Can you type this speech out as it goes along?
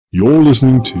You're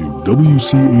listening to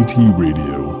WCAT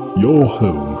Radio, your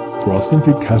home for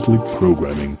authentic Catholic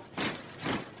programming.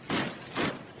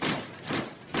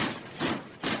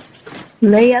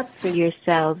 Lay up for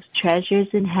yourselves treasures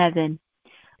in heaven,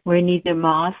 where neither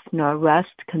moth nor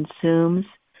rust consumes,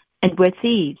 and where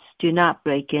thieves do not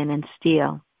break in and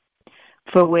steal.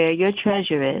 For where your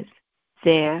treasure is,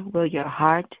 there will your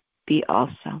heart be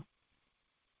also.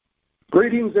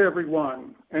 Greetings,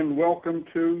 everyone, and welcome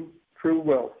to True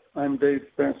Wealth. I'm Dave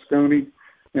Basconi,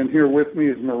 and here with me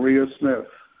is Maria Smith.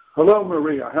 Hello,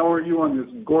 Maria. How are you on this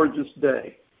gorgeous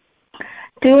day?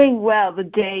 Doing well. The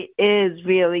day is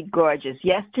really gorgeous.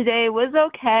 Yesterday was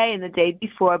okay, and the day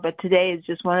before, but today is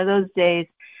just one of those days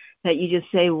that you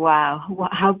just say, wow,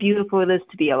 how beautiful it is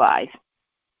to be alive.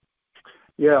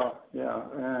 Yeah,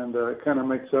 and it kind of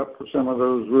makes up for some of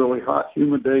those really hot,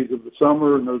 humid days of the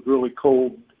summer and those really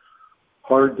cold,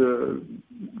 hard to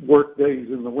work days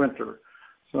in the winter.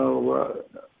 So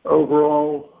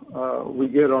overall, we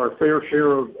get our fair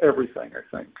share of everything, I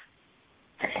think.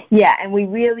 Yeah, and we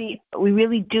really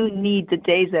do need the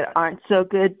days that aren't so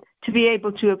good to be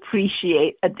able to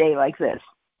appreciate a day like this.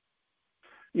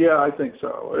 Yeah, I think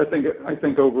so. I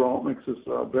think overall it makes us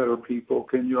better people.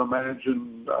 Can you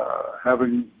imagine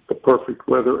having the perfect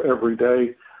weather every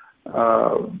day?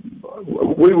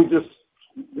 We would just,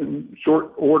 in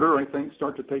short order, I think,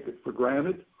 start to take it for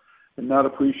granted and not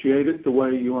appreciate it the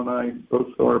way you and I both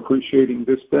are appreciating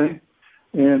this day.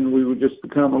 And we would just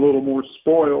become a little more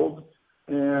spoiled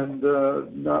and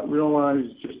not realize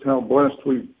just how blessed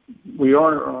we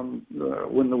are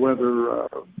when the weather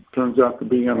turns out to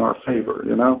be in our favor,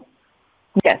 you know?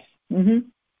 Yes. Mm-hmm.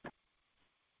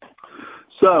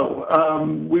 So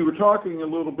we were talking a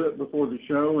little bit before the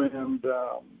show, and,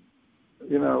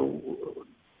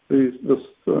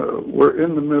 we're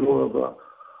in the middle of a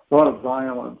lot of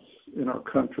violence in our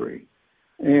country.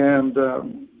 And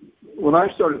when I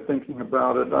started thinking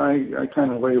about it, I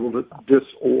kind of labeled it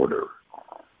disorder.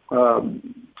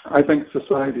 I think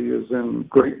society is in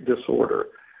great disorder.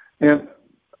 And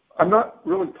I'm not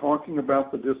really talking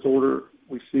about the disorder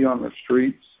we see on the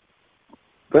streets.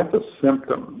 That's a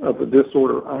symptom of the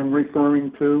disorder I'm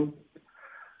referring to.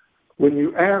 When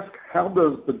you ask, how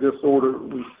does the disorder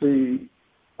we see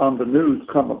on the news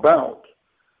come about,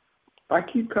 I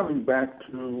keep coming back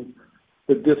to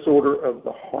the disorder of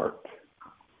the heart.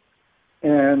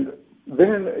 And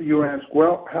then you ask,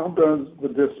 well, how does the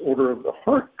disorder of the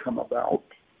heart come about?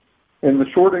 And the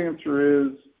short answer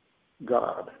is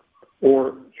God,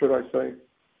 or should I say,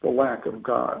 the lack of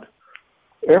God.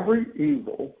 Every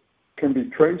evil can be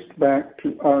traced back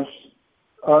to us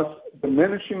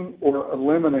diminishing or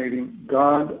eliminating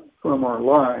God from our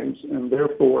lives and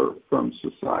therefore from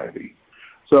society.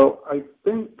 So I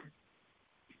think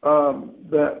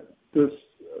that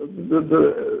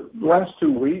the last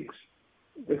 2 weeks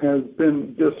has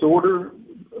been disorder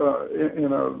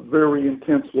in a very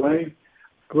intense way.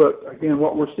 But again,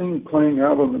 what we're seeing playing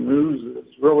out on the news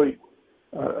is really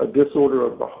a disorder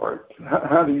of the heart.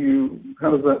 How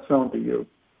does that sound to you?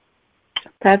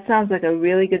 That sounds like a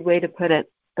really good way to put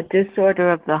it. A disorder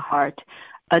of the heart,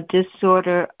 a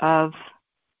disorder of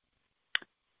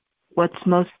what's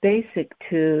most basic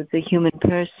to the human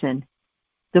person.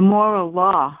 The moral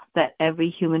law that every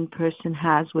human person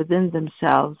has within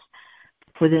themselves,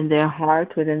 within their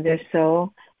heart, within their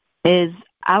soul, is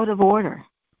out of order.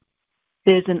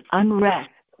 There's an unrest.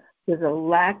 There's a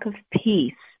lack of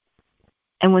peace.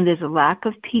 And when there's a lack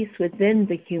of peace within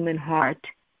the human heart,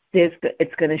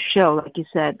 it's going to show, like you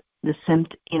said,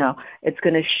 it's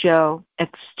going to show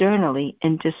externally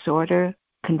in disorder,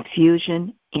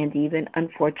 confusion, and even,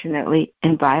 unfortunately,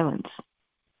 in violence.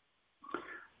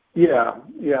 Yeah,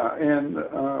 and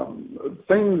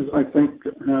things I think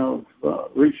have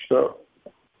reached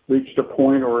a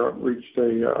point or reached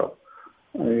I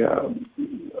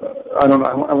don't know,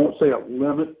 I won't say a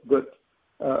limit, but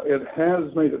it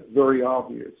has made it very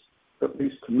obvious, at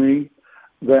least to me,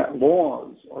 that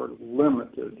laws are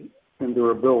limited in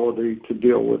their ability to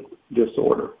deal with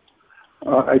disorder.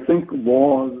 I think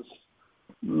laws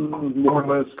more or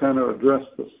less kind of address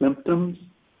the symptoms,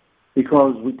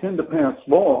 because we tend to pass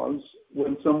laws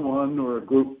when someone or a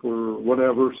group or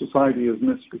whatever society is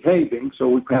misbehaving, so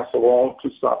we pass a law to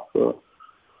stop the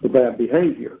bad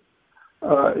behavior.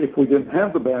 If we didn't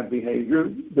have the bad behavior,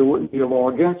 there wouldn't be a law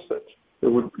against it. There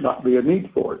would not be a need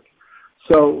for it.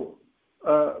 So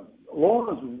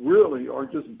laws really are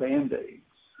just Band-Aids.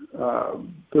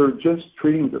 They're just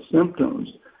treating the symptoms.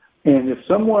 And if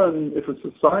a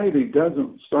society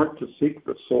doesn't start to seek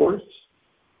the source,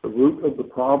 the root of the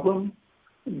problem,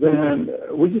 then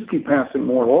we just keep passing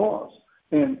more laws.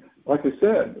 And like I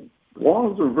said,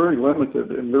 laws are very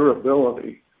limited in their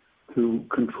ability to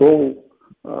control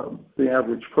the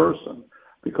average person,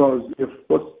 because if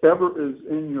whatever is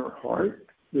in your heart,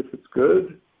 if it's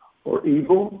good or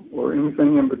evil or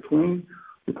anything in between,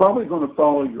 you're probably going to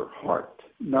follow your heart,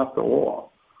 not the law.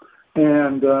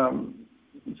 And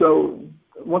so,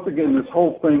 once again, this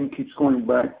whole thing keeps going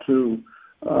back to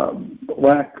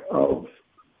lack of,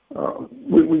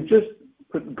 we just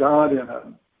put God in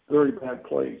a very bad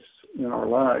place in our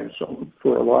lives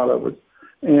for a lot of us.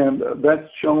 And that's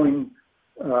showing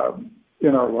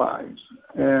in our lives.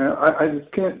 And I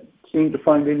just can't seem to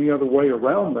find any other way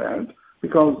around that,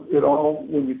 because it all,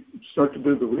 when you start to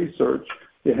do the research,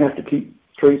 you have to keep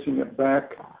tracing it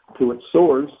back to its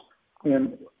source,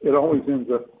 and it always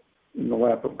ends up in the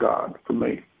lap of God for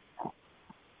me.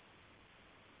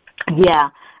 Yeah.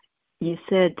 You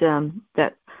said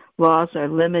that laws are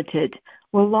limited.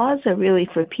 Well, laws are really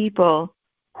for people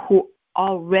who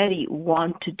already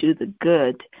want to do the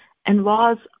good, and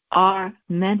laws are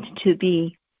meant to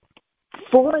be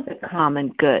for the common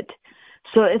good.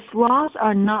 So if laws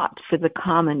are not for the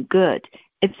common good,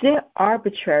 if they're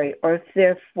arbitrary or if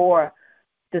they're for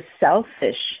the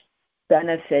selfish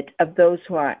benefit of those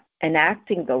who are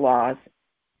enacting the laws,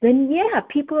 then yeah,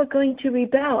 people are going to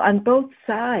rebel on both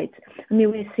sides. I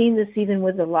mean, we've seen this even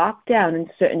with the lockdown in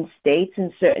certain states,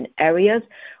 in certain areas,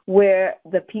 where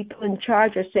the people in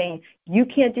charge are saying, you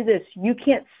can't do this, you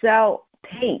can't sell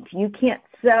paint, you can't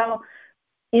sell,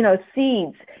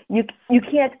 seeds, you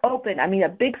can't open. I mean, a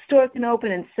big store can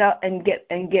open and sell and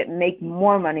make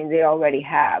more money than they already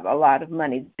have, a lot of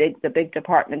money. The big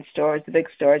department stores, the big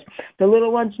stores. The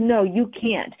little ones, no, you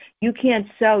can't. You can't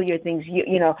sell your things.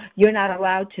 You're not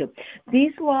allowed to.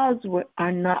 These laws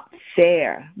are not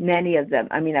fair. Many of them.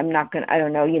 I mean, I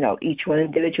don't know, each one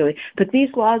individually, but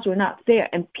these laws were not fair,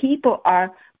 and people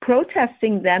are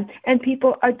protesting them, and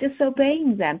people are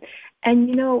disobeying them.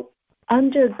 And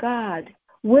under God,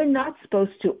 we're not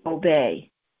supposed to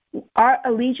obey. Our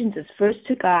allegiance is first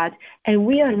to God, and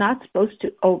we are not supposed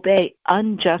to obey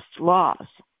unjust laws.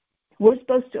 We're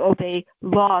supposed to obey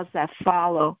laws that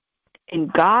follow in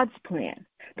God's plan,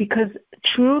 because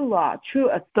true law, true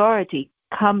authority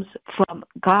comes from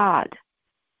God.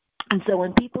 And so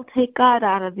when people take God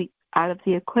out of the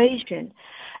equation,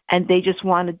 and they just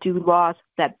want to do laws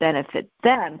that benefit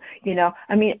them,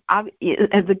 I mean,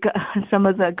 some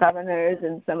of the governors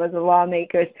and some of the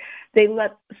lawmakers, they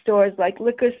let stores like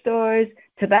liquor stores,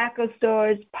 tobacco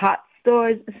stores, pot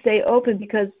stores stay open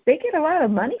because they get a lot of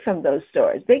money from those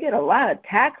stores. They get a lot of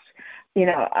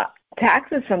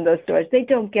taxes from those stores. They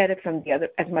don't get it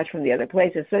as much from the other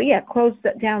places. So yeah, close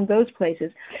down those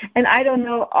places. And I don't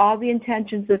know all the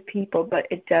intentions of people, but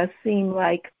it does seem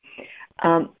like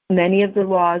many of the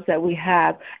laws that we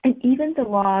have, and even the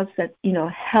laws that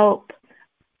help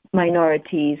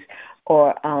minorities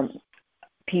or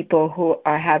people who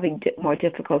are having more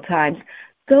difficult times,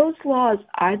 those laws,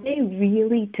 are they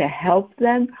really to help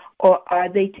them, or are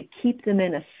they to keep them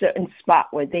in a certain spot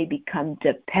where they become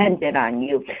dependent on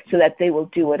you so that they will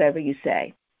do whatever you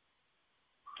say?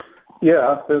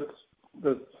 Yeah,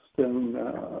 that's been,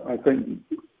 I think,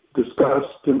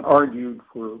 discussed and argued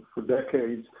for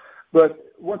decades.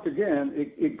 But once again,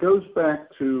 it goes back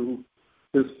to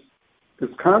this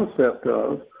concept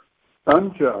of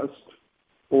unjust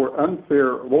or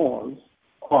unfair laws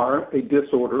are a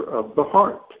disorder of the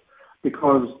heart,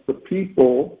 because the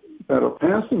people that are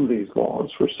passing these laws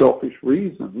for selfish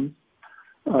reasons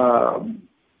are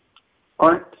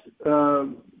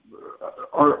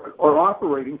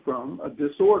operating from a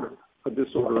disorder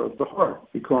of the heart,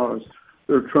 because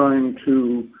they're trying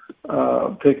to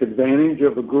take advantage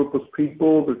of a group of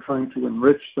people. They're trying to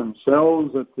enrich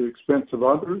themselves at the expense of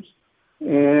others.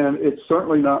 And it's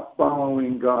certainly not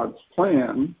following God's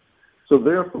plan. So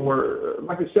therefore,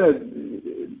 like I said,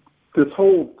 this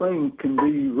whole thing can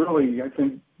be really, I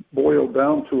think, boiled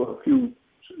down to a few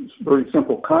very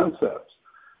simple concepts.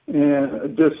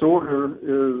 And disorder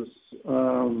is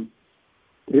and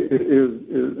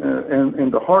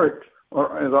the heart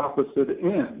are at opposite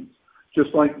ends,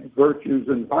 just like virtues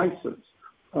and vices,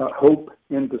 hope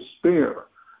and despair.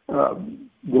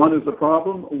 One is the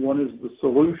problem, one is the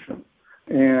solution.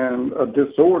 And a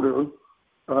disorder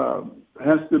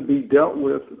has to be dealt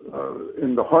with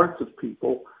in the hearts of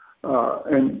people.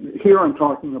 And here I'm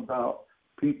talking about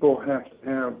people have to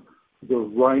have the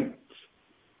right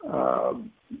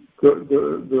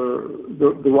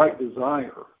the right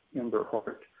desire in their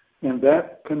heart, and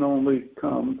that can only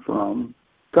come from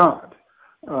God.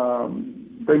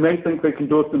 They may think they can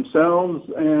do it themselves,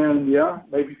 and yeah,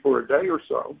 maybe for a day or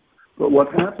so. But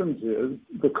what happens is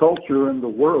the culture and the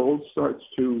world starts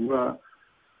to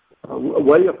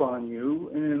weigh upon you,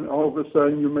 and all of a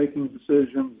sudden you're making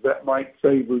decisions that might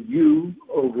favor you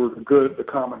over the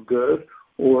common good,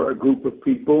 or a group of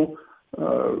people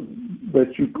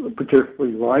that you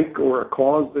particularly like, or a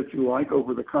cause that you like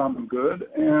over the common good,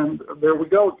 and there we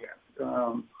go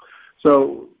again.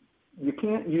 So you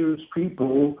can't use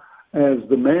people as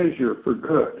the measure for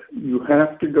good. You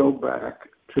have to go back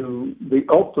to the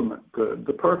ultimate good,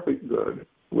 the perfect good,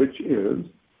 which is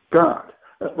God.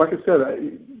 Like I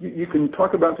said, you can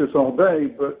talk about this all day,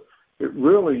 but it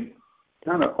really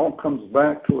kind of all comes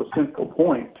back to a simple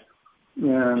point.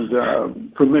 And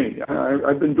for me,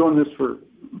 I've been doing this for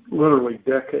literally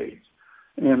decades,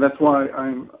 and that's why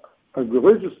I'm a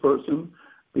religious person,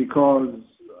 because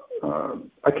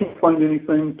I can't find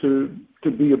anything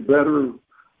to be a better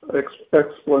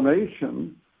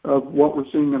explanation of what we're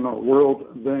seeing in our world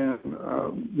than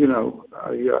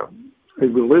a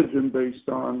religion based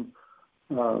on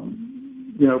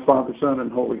Father, Son,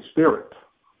 and Holy Spirit.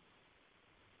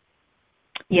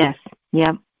 Yes.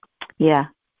 Yeah. Yeah.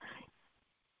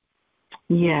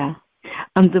 Yeah.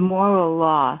 The moral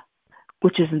law,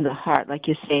 which is in the heart, like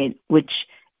you're saying, which,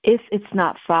 if it's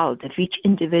not followed, if each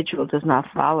individual does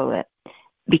not follow it,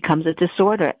 becomes a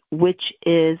disorder, which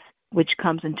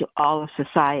comes into all of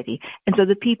society. And so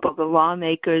the people, the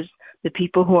lawmakers, the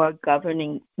people who are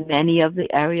governing many of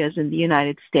the areas in the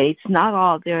United States, not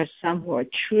all, there are some who are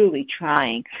truly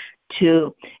trying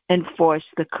to enforce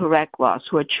the correct laws,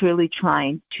 who are truly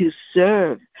trying to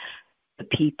serve the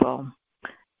people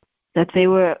that they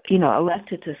were,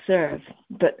 elected to serve,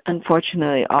 but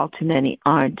unfortunately all too many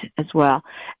aren't as well.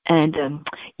 And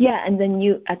and then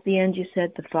you, at the end, you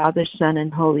said the Father, Son,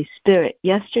 and Holy Spirit.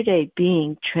 Yesterday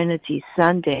being Trinity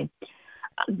Sunday,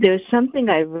 there's something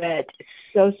I read,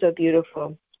 so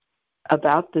beautiful,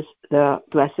 about the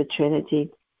Blessed Trinity.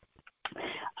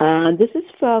 This is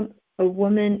from a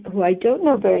woman who I don't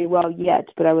know very well yet,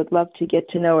 but I would love to get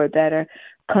to know her better,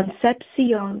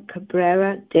 Concepcion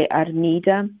Cabrera de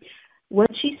Armida.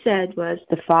 What she said was,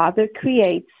 the Father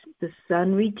creates, the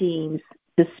Son redeems,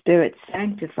 the Spirit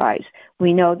sanctifies.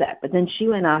 We know that. But then she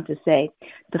went on to say,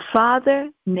 the Father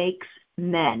makes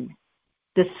men.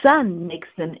 The Son makes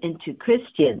them into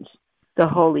Christians. The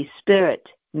Holy Spirit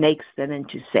makes them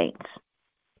into saints.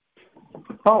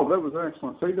 Oh, that was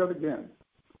excellent. Say that again.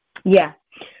 Yeah.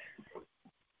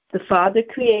 The Father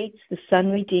creates, the Son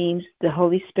redeems, the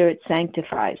Holy Spirit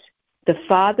sanctifies. The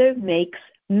Father makes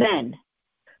men.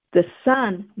 The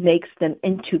Son makes them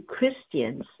into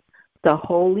Christians. The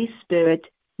Holy Spirit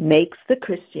makes the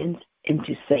Christians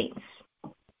into saints.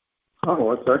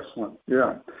 Oh, that's excellent.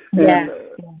 Yeah. Yeah.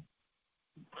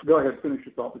 Go ahead, finish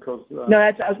your thought, because... No,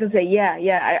 I was going to say, yeah.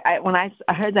 When I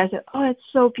heard that, I said, oh, it's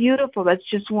so beautiful. That's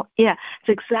just, it's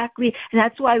exactly, and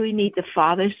that's why we need the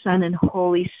Father, Son, and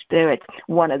Holy Spirit,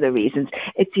 one of the reasons.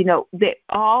 It's, they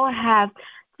all have...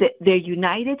 They're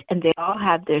united, and they all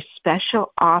have their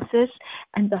special office,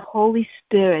 and the Holy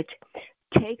Spirit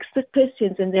takes the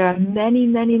Christians, and there are many,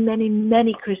 many, many,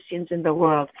 many Christians in the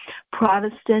world,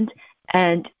 Protestant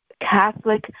and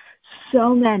Catholic,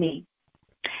 so many,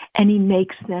 and he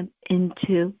makes them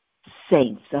into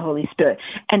saints, the Holy Spirit.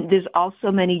 And there's also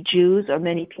many Jews or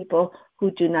many people who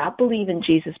do not believe in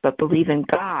Jesus but believe in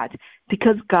God,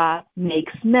 because God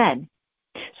makes men.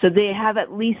 So they have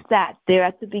at least that. They're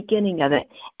at the beginning of it.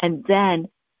 And then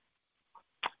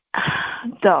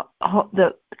the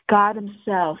God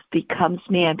himself becomes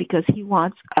man, because he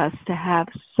wants us to have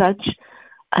such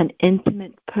an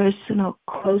intimate, personal,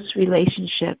 close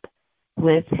relationship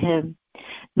with him.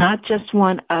 Not just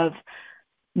one of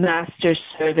master,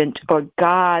 servant, or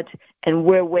God, and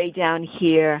we're way down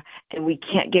here and we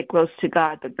can't get close to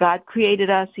God. But God created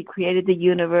us. He created the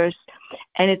universe.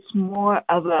 And it's more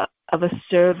of a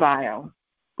servile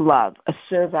love, a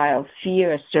servile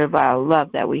fear, a servile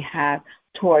love that we have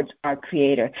towards our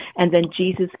Creator. And then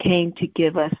Jesus came to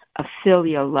give us a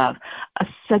filial love,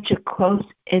 such a close,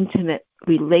 intimate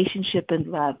relationship and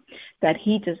love that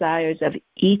he desires of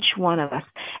each one of us.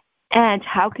 And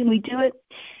how can we do it?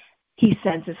 He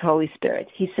sends his Holy Spirit.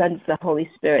 He sends the Holy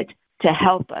Spirit to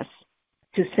help us,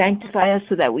 to sanctify us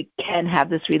so that we can have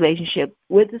this relationship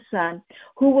with the Son,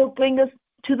 who will bring us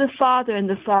to the Father, and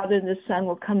the Father and the Son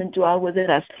will come and dwell within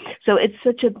us. So it's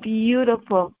such a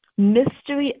beautiful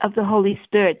mystery of the Holy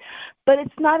Spirit. But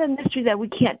it's not a mystery that we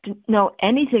can't know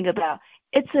anything about.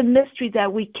 It's a mystery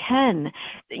that we can.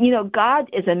 God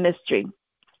is a mystery.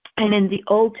 And in the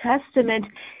Old Testament,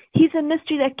 he's a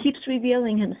mystery that keeps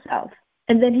revealing himself.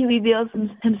 And then he reveals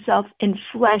himself in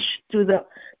flesh through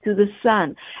the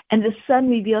Son. And the Son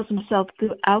reveals himself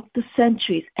throughout the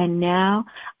centuries. And now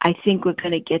I think we're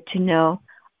going to get to know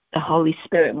the Holy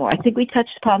Spirit more. I think we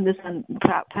touched upon this on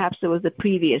perhaps it was a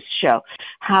previous show,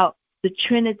 how the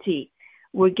Trinity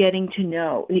we're getting to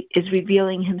know is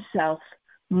revealing himself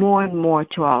more and more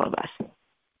to all of us.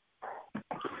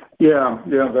 Yeah,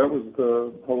 that was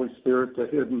the Holy Spirit, the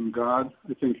hidden God,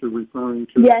 I think you're referring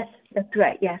to. Yes, that's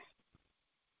right, yes.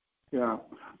 Yeah.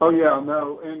 Oh, yeah,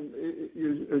 no, and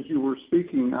as you were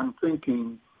speaking, I'm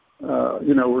thinking,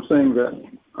 we're saying that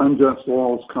unjust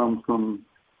laws come from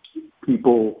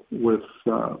people with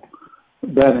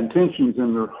bad intentions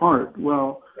in their heart.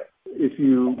 Well, if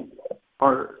you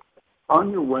are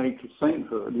on your way to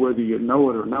sainthood, whether you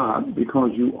know it or not,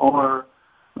 because you are,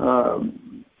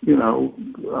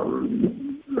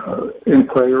 in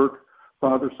prayer,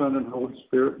 Father, Son, and Holy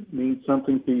Spirit means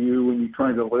something to you when you're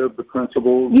trying to live the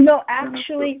principles.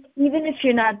 Actually, even if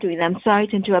you're not doing that, I'm sorry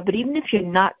to interrupt, but even if you're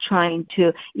not trying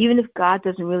to, even if God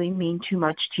doesn't really mean too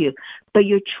much to you, but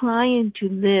you're trying to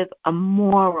live a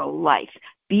moral life,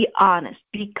 be honest,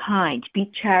 be kind, be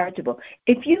charitable.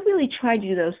 If you really try to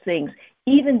do those things,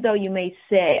 even though you may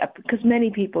say, because many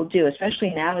people do,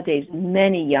 especially nowadays,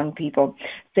 many young people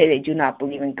say they do not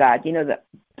believe in God. The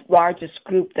largest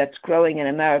group that's growing in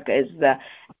America is the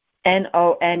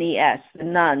NONES, the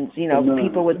nuns,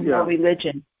 people with no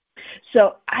religion.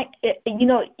 So it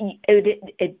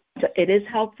is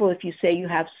helpful if you say you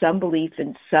have some belief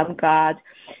in some God,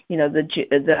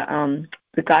 the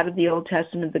God of the Old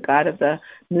Testament, the God of the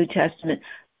New Testament.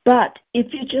 But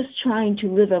if you're just trying to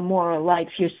live a moral life,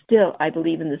 you're still, I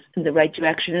believe, in the right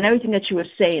direction. And everything that you were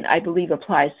saying, I believe,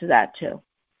 applies to that too.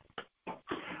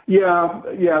 Yeah.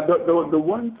 The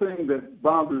one thing that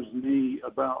bothers me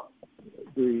about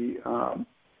the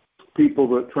people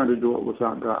that try to do it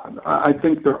without God, I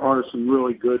think there are some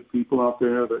really good people out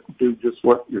there that do just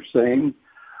what you're saying,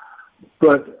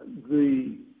 but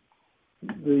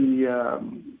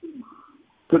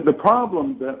the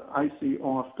problem that I see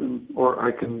often, or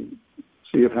I can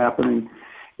see it happening,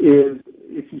 is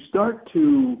if you start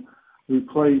to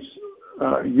replace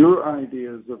your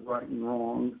ideas of right and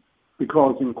wrong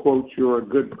because, in quotes, you're a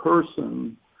good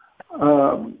person,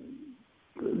 that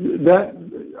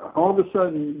all of a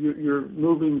sudden you're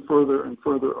moving further and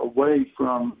further away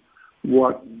from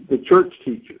what the church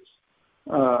teaches.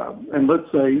 And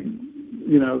let's say,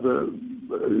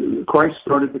 Christ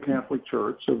started the Catholic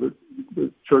Church, so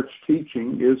the church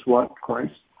teaching is what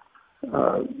Christ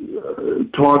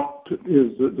taught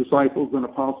his disciples and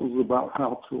apostles about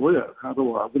how to live, how to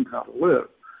love, and how to live.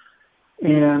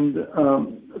 And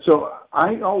so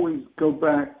I always go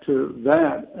back to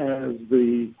that as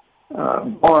the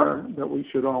bar that we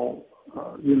should all,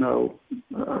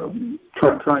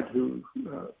 try to.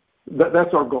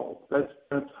 That's our goal. That's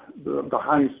the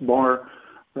highest bar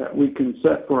that we can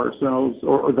set for ourselves,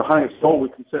 or the highest goal we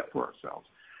can set for ourselves.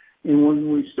 And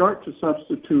when we start to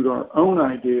substitute our own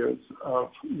ideas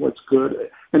of what's good,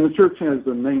 and the church has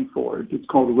a name for it, it's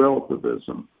called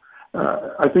relativism.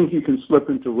 I think you can slip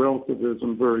into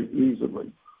relativism very easily.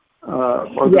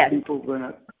 Are there people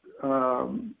that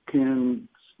can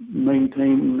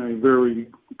maintain a very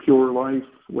pure life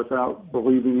without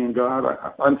believing in God?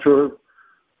 I'm sure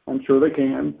they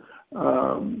can.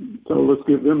 So let's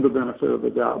give them the benefit of the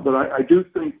doubt. But I do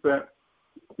think that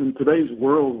in today's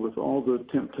world, with all the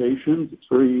temptations, it's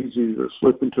very easy to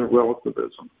slip into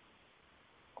relativism.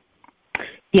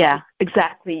 Yeah,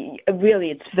 exactly. Really,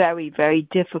 it's very, very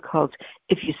difficult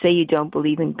if you say you don't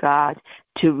believe in God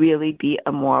to really be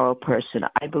a moral person,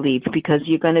 I believe, because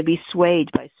you're going to be swayed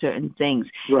by certain things.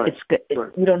 Right.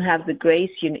 You don't have the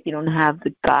grace, you don't have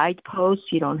the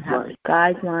guideposts, you don't have the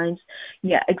guidelines.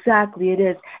 Yeah, exactly, it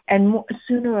is. And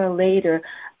sooner or later,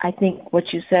 I think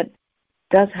what you said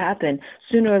does happen.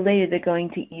 Sooner or later, they're going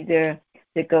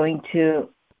to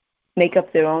make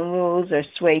up their own rules or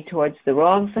sway towards the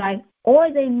wrong side,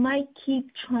 or they might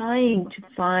keep trying to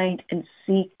find and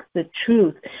seek the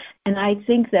truth. And I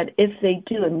think that if they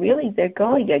do, and really they're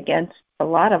going against a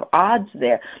lot of odds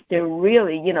there, they're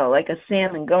really, like a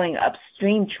salmon going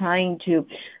upstream trying to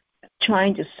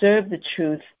serve the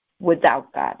truth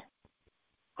without God.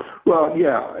 Well,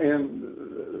 yeah, and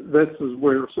this is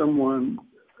where someone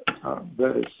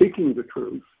that is seeking the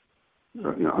truth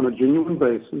on a genuine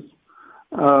basis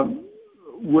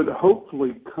would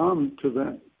hopefully come to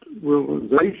that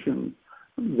realization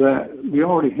that we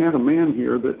already had a man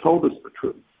here that told us the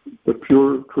truth, the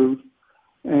pure truth,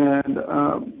 and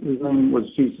his name was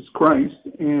Jesus Christ,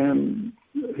 and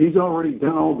he's already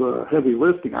done all the heavy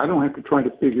lifting. I don't have to try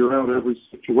to figure out every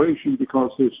situation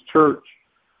because his church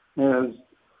has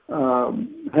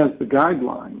the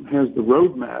guideline, has the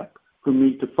roadmap for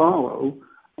me to follow,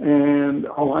 And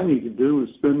all I need to do is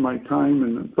spend my time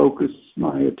and focus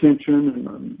my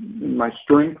attention and my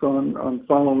strength on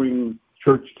following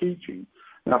church teaching.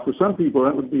 Now, for some people,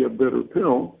 that would be a bitter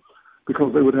pill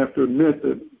because they would have to admit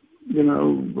that,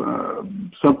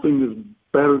 something is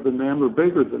better than them or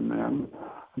bigger than them.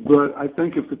 But I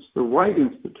think if it's the right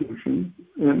institution,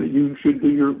 and that you should do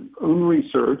your own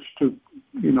research to,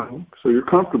 so you're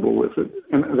comfortable with it.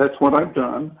 And that's what I've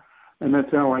done, and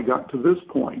that's how I got to this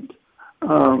point.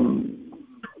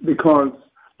 Because,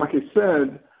 like I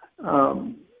said,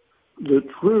 the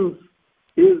truth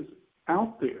is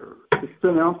out there. It's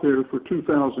been out there for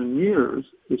 2,000 years.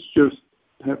 It's just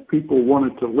have people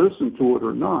wanted to listen to it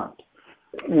or not.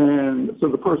 And so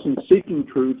the person seeking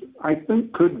truth, I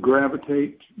think, could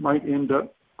gravitate, might end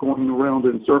up going around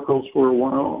in circles for a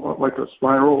while, like a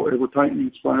spiral,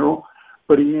 ever-tightening spiral,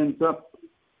 but he ends up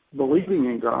believing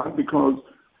in God because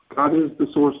God is the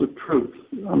source of truth.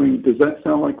 I mean, does that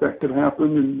sound like that could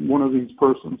happen in one of these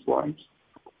persons' lives?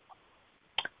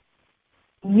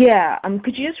 Yeah.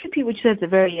 Could you just repeat what you said at the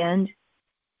very end?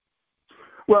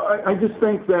 Well, I just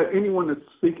think that anyone that's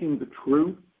seeking the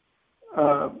truth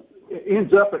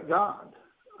ends up at God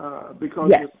because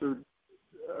yes. if they're,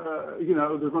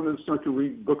 they're going to start to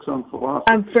read books on philosophy.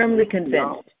 I'm firmly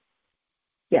convinced.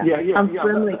 Yeah. I'm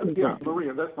firmly convinced. Yeah,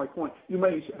 Maria, that's my point. You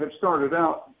may have started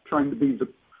out trying to be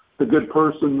the good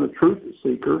person, the truth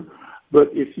seeker, but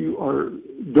if you are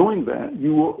doing that,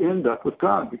 you will end up with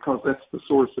God because that's the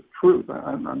source of truth.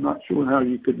 I'm not sure how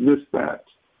you could miss that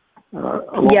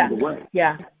along the way.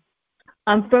 Yeah.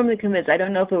 I'm firmly convinced. I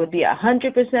don't know if it would be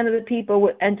 100% of the people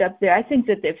would end up there. I think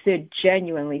that if they're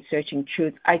genuinely searching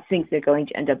truth, I think they're going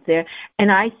to end up there.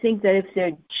 And I think that if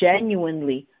they're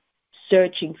genuinely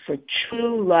searching for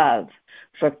true love,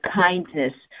 for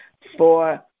kindness,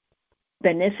 for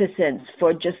beneficence,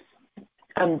 for just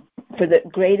for the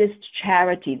greatest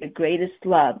charity, the greatest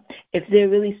love, if they're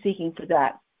really seeking for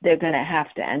that, they're going to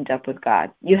have to end up with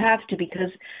God. You have to,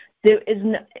 because there is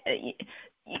no...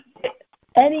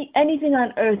 Anything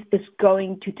on earth is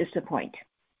going to disappoint.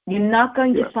 You're not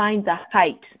going to find the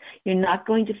height. You're not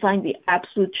going to find the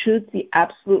absolute truth, the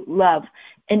absolute love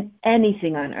in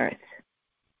anything on earth.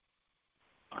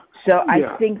 So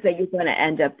I think that you're going to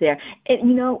end up there.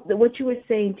 And what you were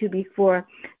saying too before,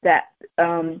 that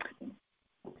they're.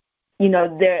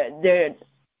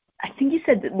 I think you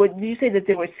said. What did you say, that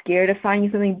they were scared of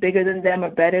finding something bigger than them or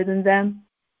better than them?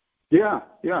 Yeah.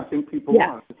 I think people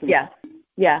are. Yeah.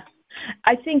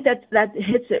 I think that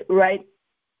hits it right,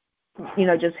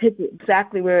 just hits it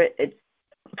exactly where it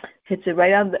hits it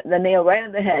right on the nail right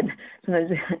on the head.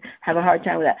 Sometimes I have a hard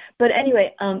time with that. But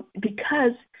anyway,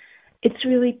 because it's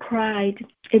really pride.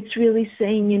 It's really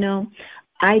saying,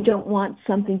 I don't want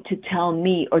something to tell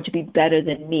me or to be better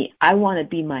than me. I want to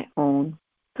be my own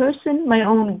person, my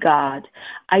own God.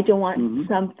 I don't want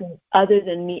something other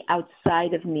than me,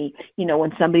 outside of me.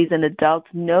 When somebody's an adult,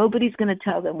 nobody's going to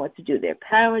tell them what to do. Their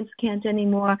parents can't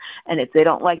anymore. And if they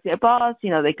don't like their boss,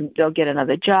 they'll get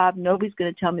another job. Nobody's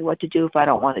going to tell me what to do if I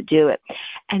don't want to do it.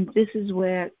 And this is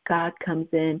where God comes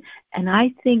in. And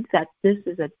I think that this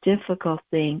is a difficult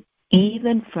thing,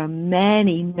 even for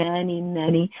many, many,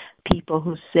 many people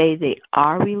who say they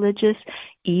are religious,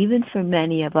 even for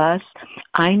many of us.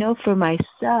 I know for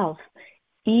myself,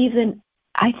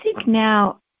 I think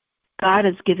now God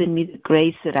has given me the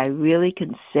grace that I really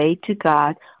can say to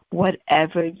God,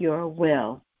 whatever your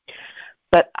will.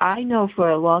 But I know for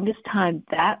the longest time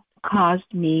that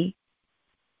caused me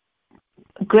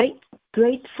great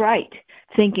fright,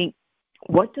 thinking,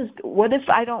 what if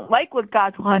I don't like what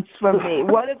God wants from me?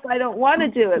 What if I don't want to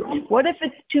do it? What if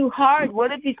it's too hard?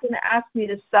 What if he's going to ask me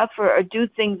to suffer or do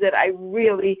things that I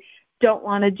really don't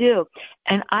want to do?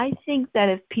 And I think that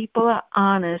if people are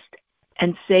honest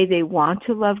and say they want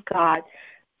to love God,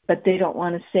 but they don't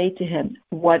want to say to him,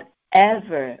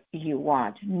 whatever you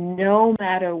want, no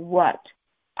matter what,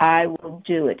 I will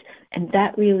do it. And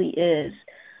that really is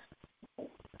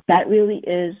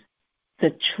the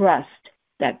trust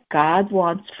that God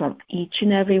wants from each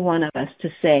and every one of us, to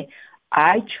say,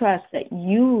 I trust that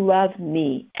you love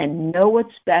me and know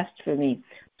what's best for me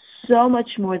so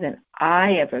much more than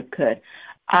I ever could.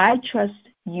 I trust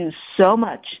you so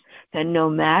much that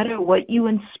no matter what you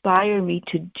inspire me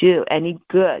to do, any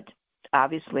good,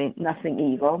 obviously nothing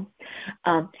evil,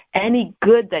 any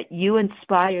good that you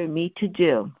inspire me to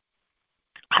do,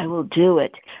 I will do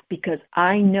it, because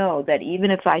I know that even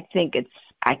if I think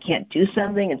I can't do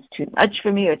something, it's too much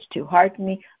for me, or it's too hard for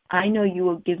me, I know you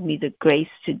will give me the grace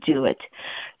to do it.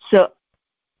 So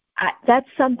that's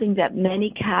something that many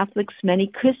Catholics, many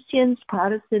Christians,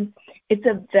 Protestants, it's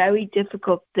a very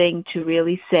difficult thing to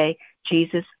really say,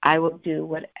 Jesus, I will do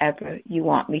whatever you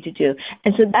want me to do.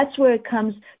 And so that's where it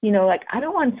comes, like, I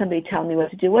don't want somebody telling me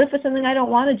what to do. What if it's something I don't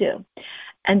want to do?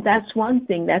 And that's one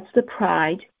thing. That's the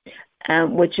pride,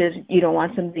 which is you don't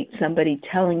want somebody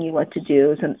telling you what to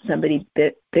do, somebody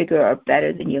bigger or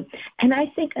better than you. And I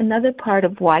think another part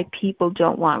of why people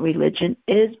don't want religion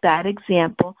is bad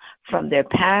example from their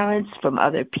parents, from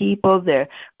other people, their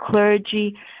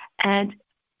clergy. And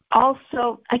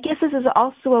also, I guess this is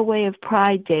also a way of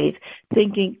pride, Dave,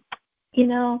 thinking,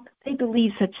 they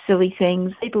believe such silly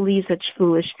things. They believe such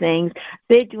foolish things.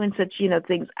 They're doing such,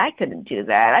 things. I couldn't do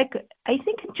that. I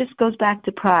think it just goes back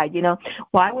to pride.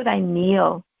 Why would I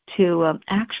kneel to,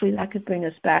 actually, that could bring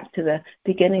us back to the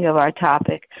beginning of our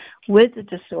topic with the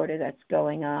disorder that's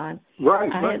going on. Right.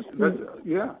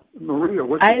 Maria,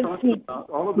 what you're talking about,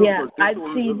 all of those are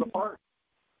disorders of the heart.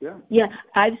 Yeah,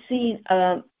 I've seen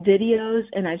videos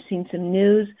and I've seen some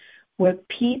news where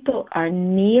people are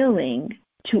kneeling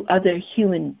to other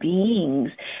human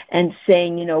beings and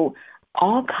saying,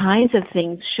 all kinds of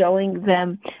things, showing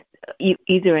them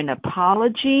either an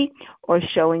apology or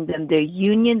showing them their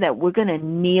union that we're going to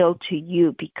kneel to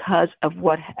you because of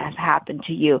what has happened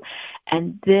to you.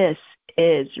 And this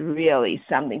is really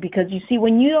something, because you see,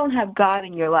 when you don't have God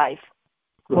in your life,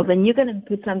 well, then you're going to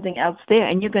put something else there,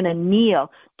 and you're going to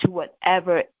kneel to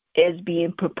whatever is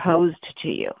being proposed to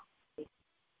you.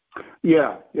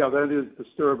 Yeah, that is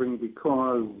disturbing,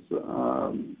 because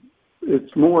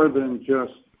it's more than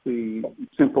just the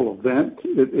simple event.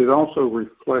 It also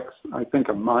reflects, I think,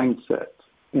 a mindset,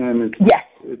 and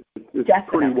it's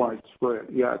pretty widespread.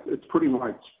 Yeah, it's pretty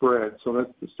widespread, so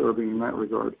that's disturbing in that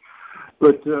regard.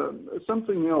 But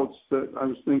something else that I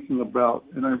was thinking about,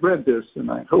 and I read this,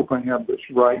 and I hope I have this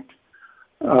right,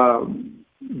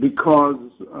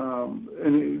 because,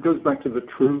 and it goes back to the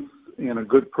truth and a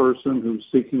good person who's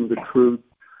seeking the truth.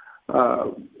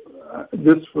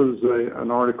 This was an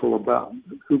article about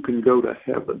who can go to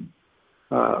heaven.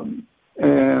 And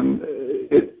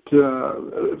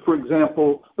for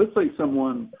example, let's say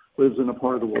someone lives in a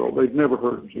part of the world, they've never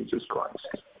heard of Jesus Christ.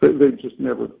 They've just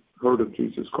never heard of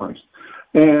Jesus Christ.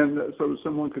 And so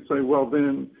someone could say, well,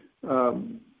 then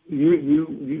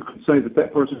you could say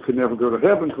that person could never go to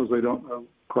heaven because they don't know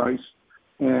Christ.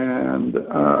 And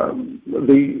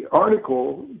the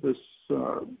article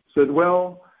said,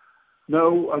 well,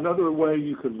 no, another way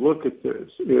you could look at this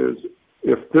is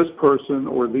if this person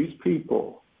or these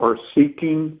people are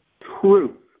seeking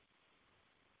truth,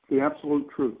 the absolute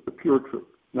truth, the pure truth,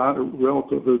 not a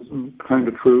relativism kind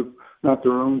of truth, not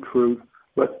their own truth,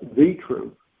 but the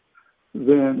truth,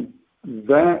 then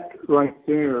that right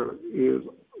there is,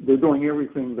 they're doing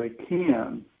everything they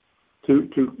can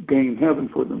to gain heaven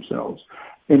for themselves.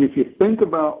 And if you think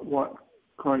about what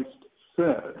Christ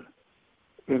said,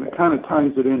 and it kind of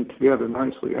ties it in together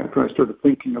nicely after I started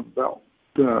thinking about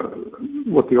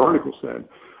what the article said,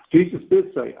 Jesus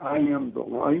did say, I am the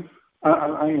life,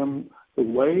 I am the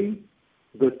way,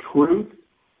 the truth,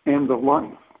 and the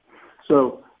life.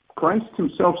 So Christ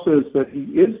himself says that he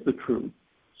is the truth.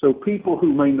 So people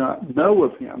who may not know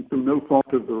of him through no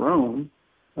fault of their own,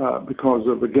 because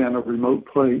of, again, a remote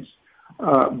place,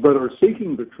 but are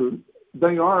seeking the truth,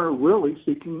 they are really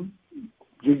seeking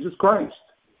Jesus Christ.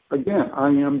 Again, I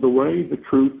am the way, the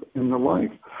truth, and the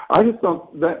life. I just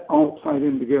thought that all tied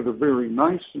in together very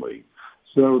nicely,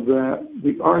 so that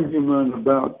the argument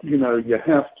about, you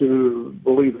have to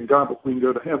believe in God before you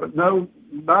can go to heaven. No,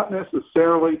 not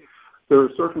necessarily. There are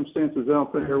circumstances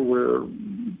out there where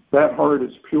that heart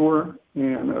is pure,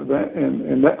 and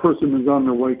that person is on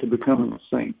their way to becoming a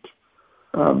saint.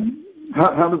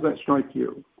 How does that strike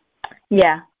you?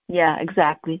 Yeah,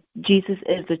 exactly. Jesus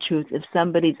is the truth. If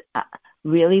somebody's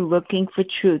really looking for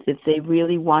truth, if they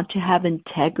really want to have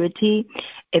integrity,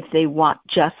 if they want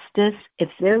justice, if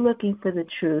they're looking for the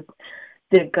truth,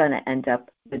 they're going to end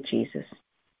up with Jesus.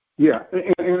 Yeah,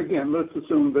 and again, let's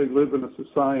assume they live in a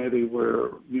society where,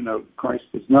 Christ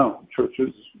is known.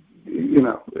 Churches,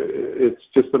 it's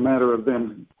just a matter of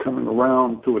them coming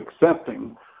around to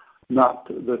accepting, not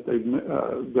that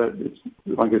that it's,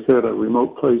 like I said, a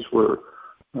remote place where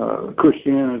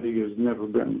Christianity has never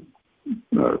been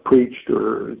preached,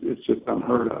 or it's just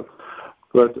unheard of.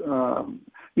 But,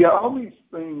 all these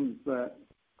things that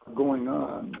are going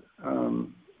on,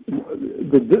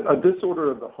 a disorder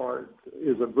of the heart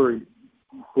is a very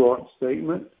broad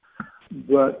statement,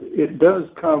 but it does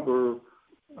cover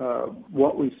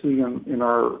what we see in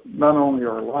our, not only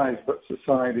our lives, but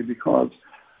society, because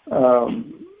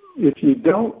if you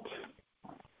don't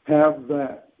have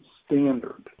that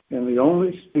standard, and the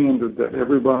only standard that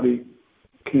everybody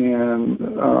can,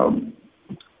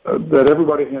 that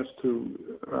everybody has to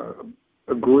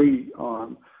agree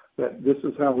on that this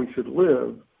is how we should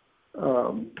live,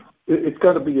 it's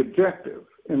got to be objective.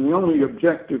 And the only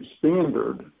objective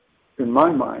standard, in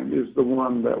my mind, is the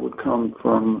one that would come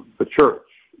from the church,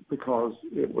 because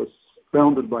it was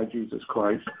founded by Jesus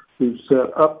Christ, who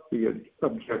set up the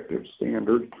objective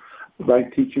standard by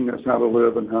teaching us how to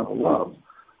live and how to love.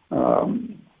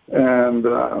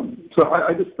 So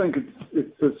I just think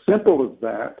it's as simple as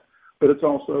that, but it's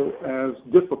also as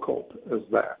difficult as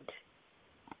that.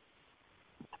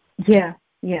 Yeah.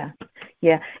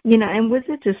 And with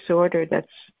a disorder that's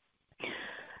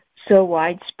so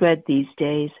widespread these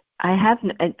days, I have,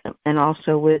 and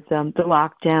also with the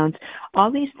lockdowns,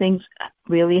 all these things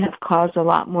really have caused a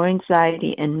lot more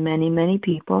anxiety in many, many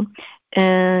people.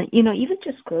 And, even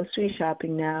just grocery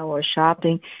shopping now or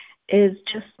shopping is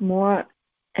just more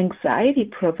anxiety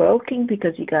provoking,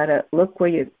 because you got to look where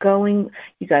you're going.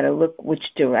 You got to look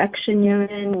which direction you're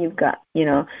in. You've got,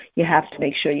 you have to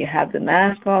make sure you have the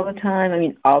mask all the time. I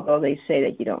mean, although they say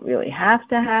that you don't really have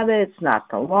to have it, it's not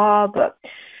the law, but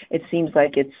it seems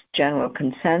like it's general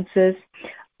consensus.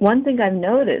 One thing I've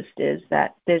noticed is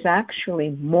that there's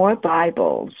actually more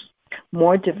Bibles,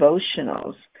 more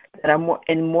devotionals that are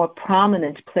in more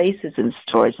prominent places in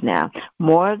stores now.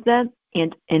 More of them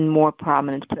in more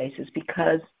prominent places,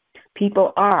 because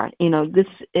people are,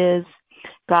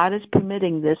 God is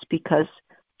permitting this because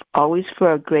always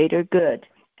for a greater good.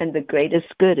 And the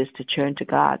greatest good is to turn to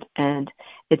God. And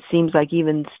it seems like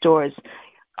even stores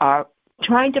are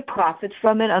trying to profit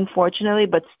from it, unfortunately,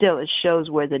 but still it shows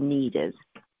where the need is.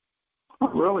 Oh,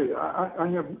 really?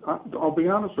 I'll be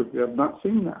honest with you, I've not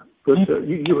seen that. But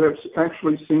you have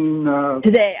actually seen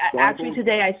today.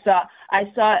 Today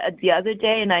I saw it the other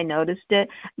day, and I noticed it.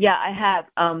 Yeah, I have.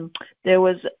 There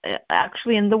was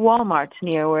actually in the Walmarts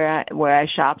near where I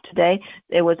shop today.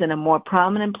 It was in a more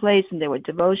prominent place, and there were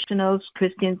devotionals,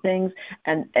 Christian things,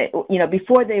 and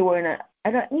before they were in a.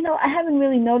 I haven't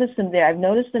really noticed them there. I've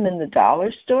noticed them in the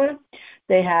dollar store.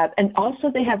 They have, and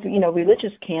also they have,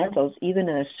 religious candles, even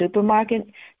in a supermarket.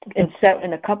 In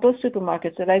a couple of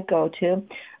supermarkets that I go to,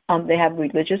 they have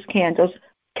religious candles,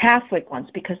 Catholic ones,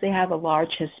 because they have a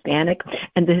large Hispanic,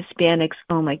 and the Hispanics,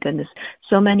 oh my goodness,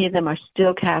 so many of them are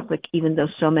still Catholic, even though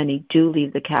so many do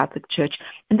leave the Catholic Church.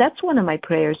 And that's one of my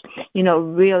prayers,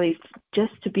 really,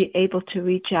 just to be able to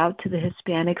reach out to the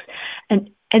Hispanics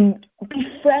and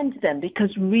befriend them,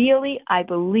 because really, I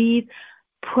believe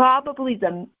probably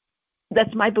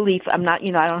that's my belief. I'm not,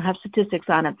 I don't have statistics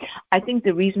on it. I think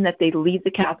the reason that they leave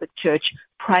the Catholic Church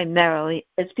primarily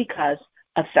is because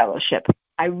of fellowship.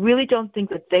 I really don't think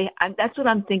that that's what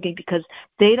I'm thinking, because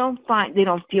they don't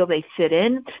feel they fit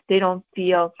in. They don't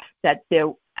feel that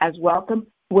they're as welcome.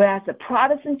 Whereas the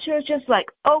Protestant churches, like,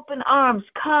 open arms,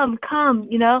 come,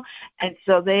 and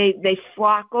so they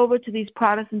flock over to these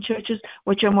Protestant churches,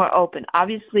 which are more open.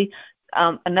 Obviously,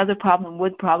 another problem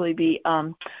would probably be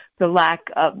the lack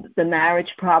of the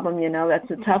marriage problem.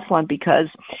 That's a tough one, because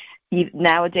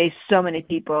nowadays so many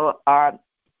people are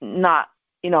not,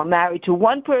 married to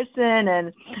one person,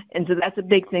 and so that's a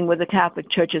big thing with the Catholic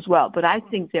Church as well. But I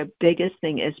think their biggest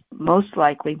thing is most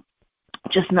likely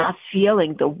just not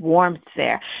feeling the warmth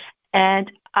there.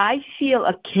 And I feel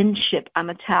a kinship. I'm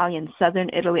Italian, Southern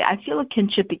Italy. I feel a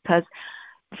kinship because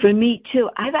for me, too,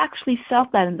 I've actually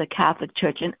felt that in the Catholic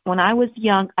Church. And when I was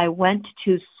young, I went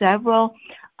to several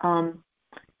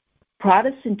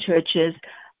Protestant churches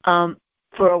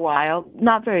for a while,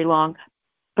 not very long.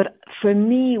 But for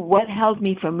me, what held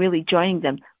me from really joining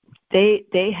them,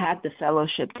 they had the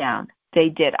fellowship down. They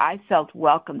did. I felt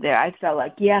welcome there. I felt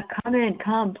like, yeah,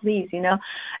 come, please,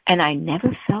 And I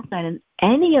never felt that in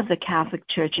any of the Catholic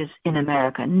churches in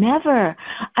America. Never.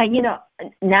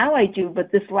 Now I do,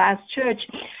 but this last church,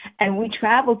 and we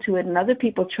travel to it, and other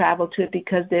people travel to it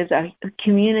because there's a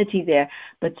community there.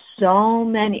 But so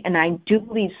many, and I do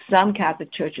believe some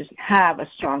Catholic churches have a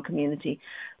strong community,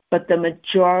 but the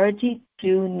majority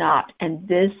do not. And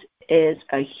this is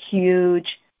a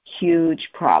huge, huge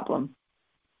problem.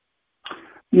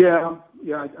 Yeah,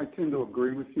 I tend to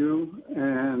agree with you,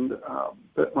 and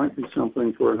that might be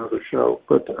something for another show.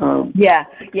 But yeah,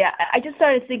 I just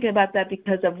started thinking about that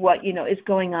because of what is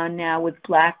going on now with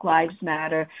Black Lives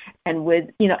Matter, and with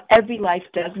every life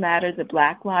does matter. The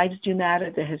Black lives do matter,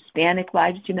 the Hispanic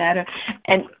lives do matter,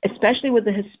 and especially with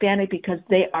the Hispanic, because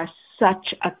they are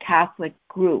such a Catholic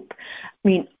group. I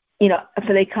mean,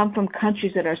 for they come from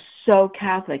countries that are so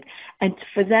Catholic, and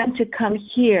for them to come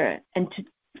here and to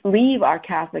leave our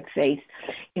Catholic faith,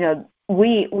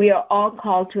 we are all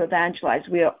called to evangelize.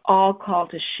 We are all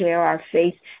called to share our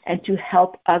faith and to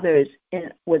help others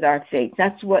with our faith.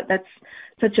 That's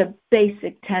such a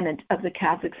basic tenet of the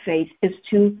Catholic faith, is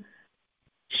to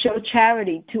show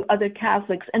charity to other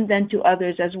Catholics and then to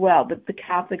others as well. But the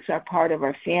Catholics are part of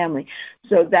our family.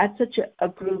 So that's such a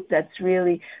group that's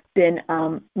really been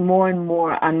more and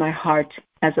more on my heart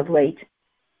as of late.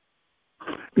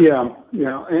 Yeah.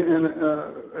 And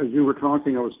as you were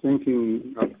talking, I was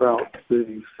thinking about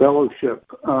the fellowship.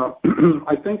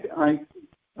 I think I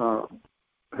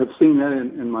have seen that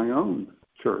in my own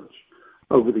church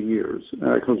over the years,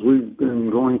 because we've been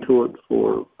going to it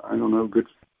for, I don't know, good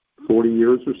 40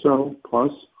 years or so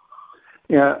plus.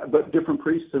 Yeah, but different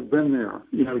priests have been there,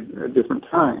 at different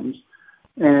times.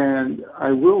 And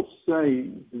I will say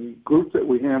the group that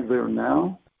we have there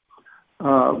now,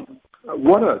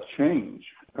 what a change.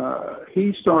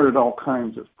 He started all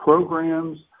kinds of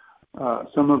programs,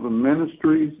 some of them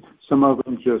ministries, some of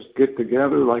them just get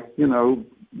together, like,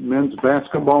 men's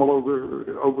basketball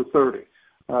over 30.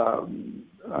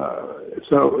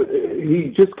 So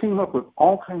he just came up with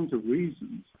all kinds of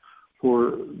reasons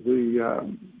for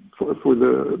the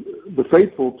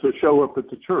faithful to show up at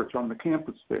the church on the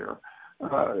campus there,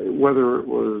 whether it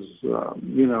was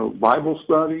Bible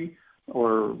study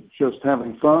or just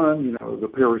having fun, the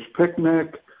parish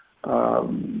picnic. It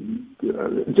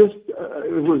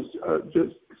was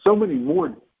just so many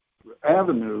more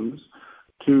avenues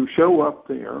to show up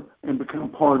there and become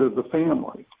part of the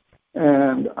family.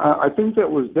 And I think that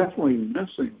was definitely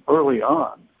missing early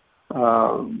on.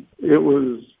 It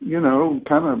was,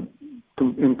 kind of,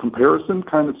 in comparison,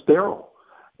 kind of sterile.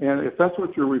 And if that's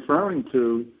what you're referring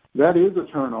to, that is a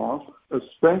turnoff,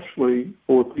 especially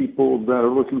for people that are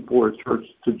looking for a church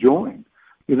to join.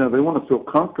 They want to feel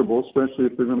comfortable, especially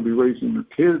if they're going to be raising their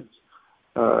kids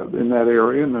in that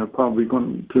area, and they're probably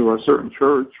going to a certain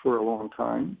church for a long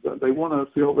time. But they want to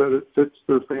feel that it fits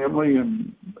their family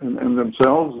and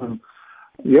themselves. And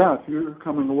yeah, if you're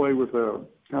coming away with a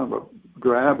kind of a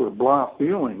drab or blah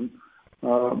feeling,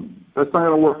 that's not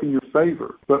going to work in your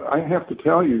favor. But I have to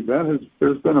tell you,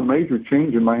 there's been a major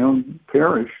change in my own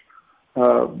parish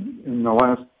in the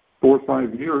last 4 or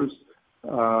 5 years.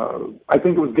 I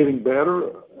think it was getting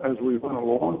better as we went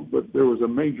along, but there was a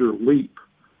major leap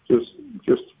just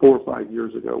 4 or 5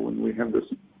 years ago when we had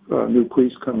this new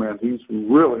priest come in. He's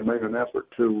really made an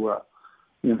effort to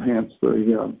enhance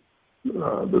the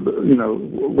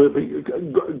living,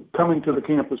 coming to the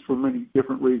campus for many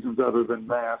different reasons other than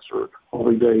Mass or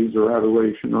holy days or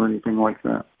adoration or anything like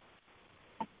that.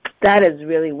 That is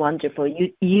really wonderful.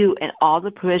 You and all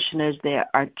the parishioners there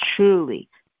are truly,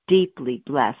 deeply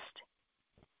blessed.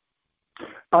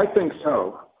 I think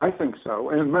so. And as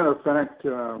a matter of fact,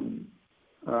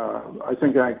 I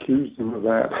think I accused him of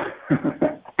that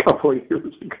a couple of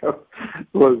years ago.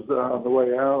 Was on the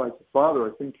way out. I said, Father, I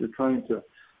think you're trying to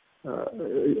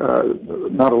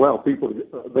not allow people.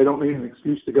 They don't need an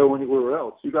excuse to go anywhere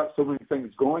else. You got so many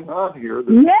things going on here. That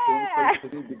the only place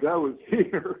they need to go is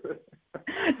here.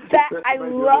 I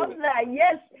love that.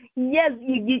 Yes.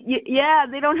 Yeah.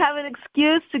 They don't have an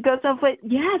excuse to go someplace.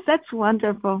 Yes, that's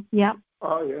wonderful. Yeah.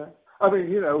 Oh yeah. I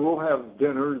mean, we'll have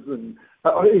dinners, and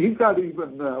he's got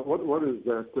even what is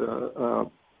that?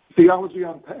 Theology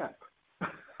on Tap.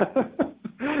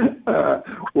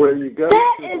 Where you go.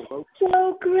 That is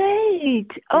so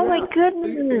great. Oh, my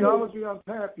goodness. Theology on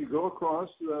Tap. You go across,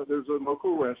 there's a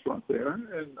local restaurant there,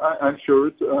 and I'm sure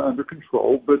it's under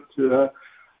control, but,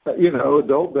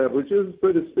 adult beverages,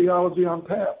 but it's theology on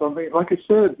tap. I mean, like I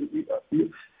said,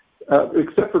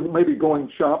 except for maybe going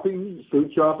shopping,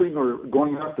 food shopping, or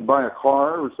going out to buy a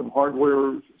car or some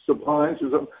hardware supplies or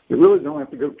something, you really don't have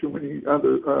to go too many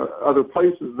other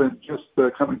places than just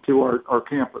coming to our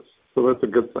campus. So that's a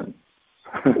good thing.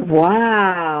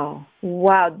 Wow,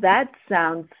 that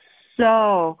sounds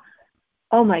so,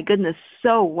 oh my goodness,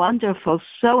 so wonderful,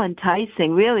 so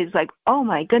enticing. Really, it's like, oh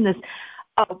my goodness.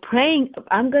 Oh, praying,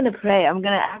 I'm going to pray. I'm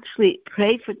going to actually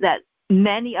pray for that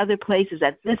many other places,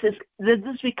 that this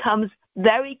becomes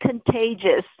very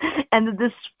contagious and that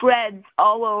this spreads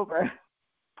all over.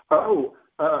 Oh,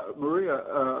 Maria,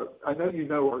 I know you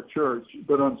know our church,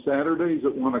 but on Saturdays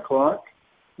at 1:00,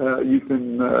 you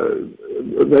can.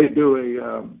 They do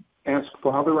a Ask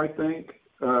Father, I think,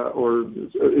 or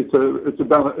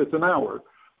it's an hour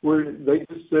where they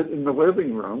just sit in the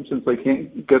living room since they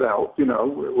can't get out.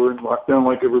 We're in lockdown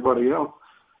like everybody else,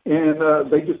 and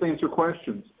they just answer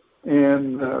questions.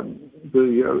 And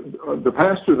the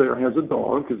pastor there has a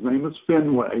dog. His name is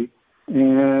Fenway.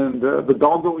 And the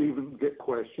dog will even get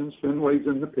questions. Fenway's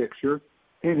in the picture.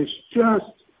 And it's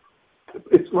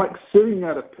like sitting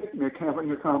at a picnic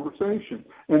having a conversation.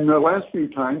 And the last few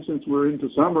times since we're into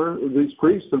summer, these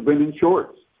priests have been in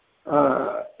shorts.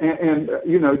 And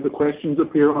the questions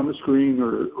appear on the screen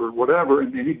or whatever,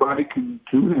 and anybody can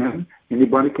tune in,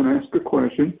 anybody can ask a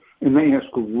question, and they ask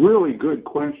really good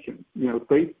questions,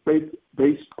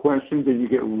 faith-based questions, and you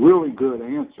get really good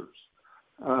answers.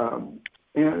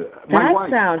 And my wife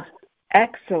sounds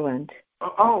excellent.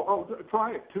 Oh,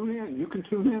 try it. Tune in. You can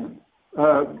tune in.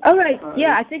 All right.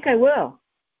 Yeah, I think I will.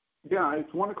 Yeah,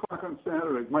 it's 1:00 on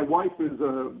Saturday. My wife is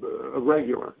a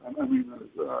regular. I mean,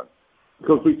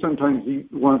 because we sometimes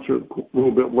eat lunch a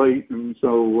little bit late, and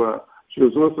so she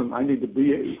goes, "Listen, I need to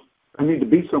be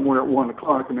somewhere at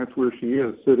 1:00," and that's where she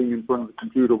is, sitting in front of the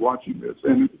computer watching this.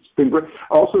 And it's been great.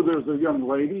 Also, there's a young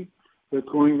lady that's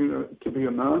going to be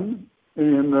a nun,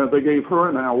 and they gave her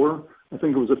an hour. I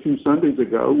think it was a few Sundays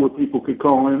ago, where people could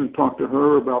call in and talk to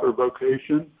her about her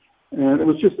vocation, and it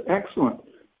was just excellent.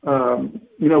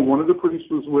 One of the priests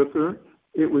was with her.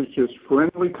 It was just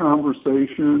friendly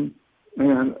conversation,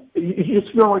 and you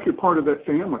just feel like you're part of that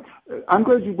family. I'm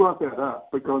glad you brought that up,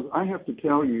 because I have to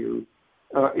tell you,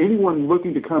 anyone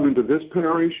looking to come into this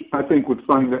parish, I think, would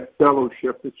find that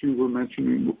fellowship that you were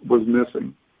mentioning was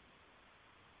missing.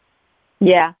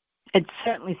 Yeah. It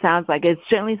certainly sounds like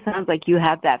you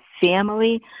have that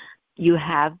family, you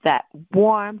have that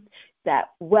warmth,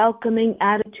 that welcoming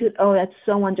attitude. Oh, that's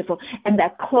so wonderful. And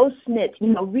that close-knit,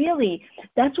 really,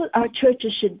 that's what our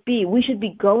churches should be. We should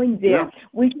be going there.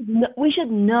 Yeah. We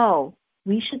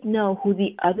should know who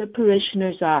the other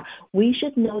parishioners are. We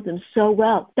should know them so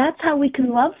well. That's how we can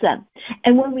love them.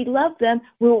 And when we love them,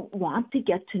 we'll want to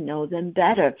get to know them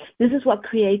better. This is what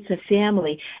creates a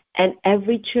family. And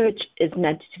every church is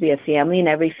meant to be a family, and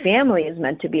every family is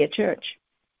meant to be a church.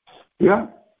 Yeah.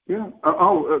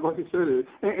 Like I said,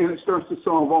 and it starts to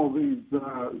solve all these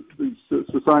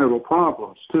societal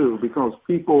problems, too, because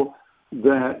people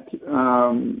that,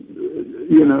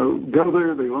 go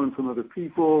there, they learn from other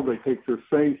people, they take their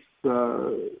faith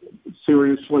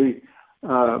seriously,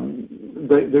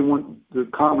 they want the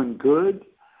common good.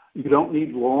 You don't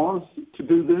need laws to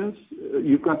do this.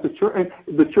 You've got the church, and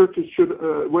the churches should,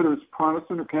 whether it's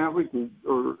Protestant or Catholic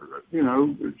or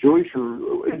Jewish,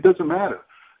 or it doesn't matter.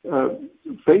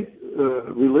 Faith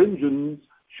religions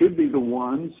should be the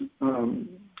ones,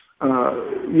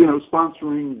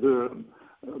 sponsoring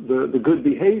the good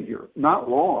behavior, not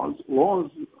laws.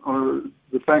 Laws are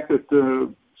the fact that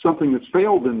something has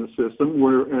failed in the system,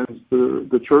 whereas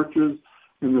the churches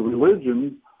and the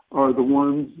religions are the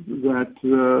ones that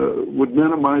would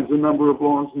minimize the number of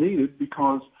laws needed,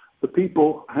 because the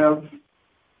people have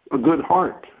a good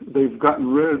heart. They've gotten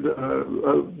rid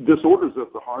of disorders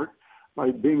of the heart by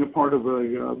being a part of a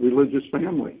religious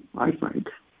family, I think.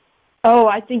 Oh,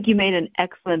 I think you made an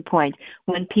excellent point.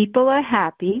 When people are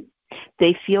happy,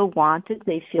 they feel wanted,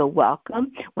 they feel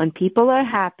welcome. When people are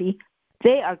happy,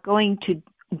 they are going to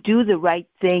do the right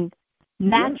thing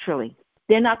naturally. Yeah.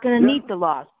 They're not going to need the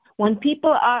laws. When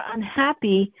people are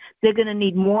unhappy, they're going to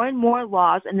need more and more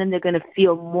laws, and then they're going to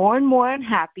feel more and more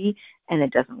unhappy, and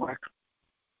it doesn't work.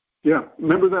 Yeah.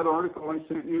 Remember that article I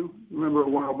sent you? Remember a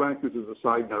while back, this is a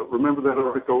side note, remember that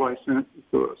article I sent,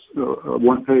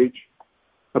 one page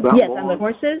about laws? On the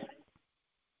horses?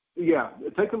 Yeah.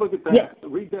 Take a look at that. Yes.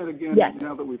 Read that again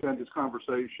now that we've had this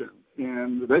conversation.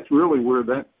 And that's really where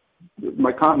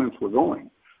my comments were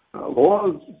going.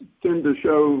 Laws tend to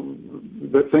show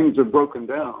that things are broken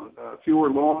down. Fewer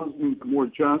laws means a more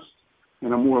just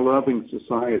and a more loving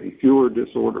society, fewer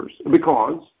disorders,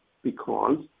 because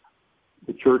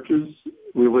the church's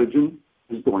religion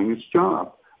is doing its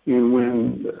job. And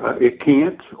when it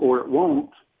can't or it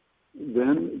won't,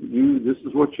 then this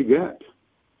is what you get.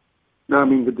 I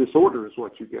mean, the disorder is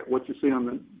what you get, what you see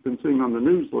been seeing on the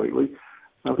news lately.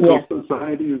 Because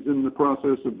society is in the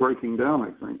process of breaking down,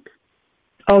 I think.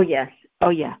 Oh, yes. Oh,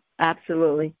 yeah.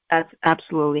 Absolutely.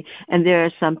 Absolutely. And there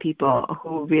are some people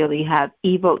who really have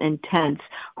evil intents,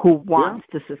 who want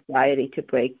the society to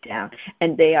break down.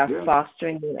 And they are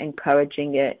fostering it,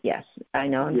 encouraging it. Yes, I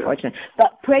know, unfortunately.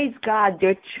 But praise God,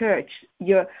 your church,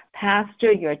 your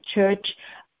pastor, your church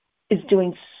is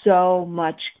doing so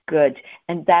much good.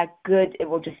 And that good, it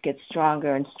will just get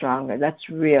stronger and stronger. That's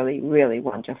really, really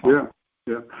wonderful.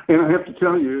 Yeah. And I have to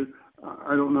tell you,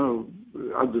 I don't know,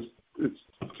 it's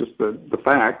just the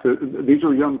fact that these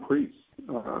are young priests.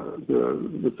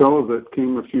 The fellow that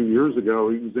came a few years ago,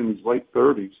 he was in his late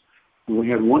 30s. And we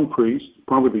had one priest,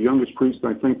 probably the youngest priest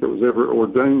I think that was ever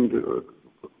ordained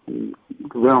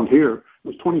around here,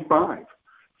 was 25.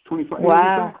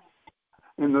 Wow.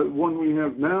 And the one we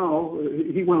have now,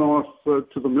 he went off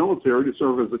to the military to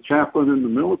serve as a chaplain in the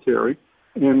military,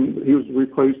 and he was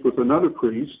replaced with another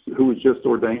priest who was just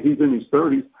ordained. He's in his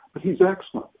 30s, but he's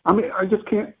excellent. I mean, I just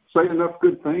can't say enough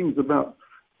good things about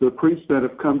the priests that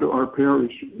have come to our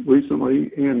parish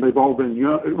recently, and they've all been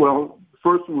young. Well, the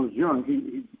first one was young.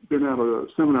 He'd been out of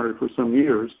seminary for some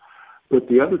years, but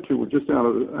the other two were just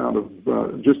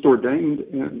just ordained.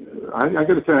 And I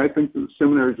got to say, I think the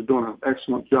seminaries are doing an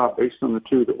excellent job based on the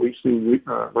two that we've seen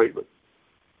lately.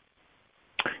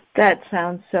 That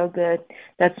sounds so good.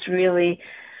 That's really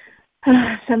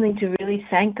something to really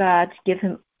thank God, give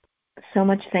Him so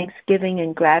much thanksgiving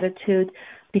and gratitude,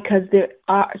 because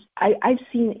I've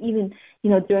seen, even,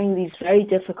 during these very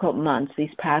difficult months,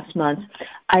 these past months,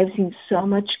 I've seen so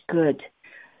much good.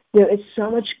 There is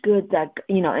so much good that,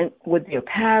 with your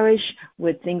parish,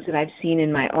 with things that I've seen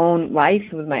in my own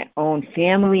life, with my own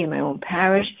family, in my own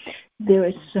parish, there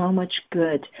is so much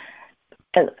good.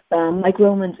 Like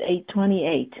Romans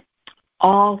 8:28,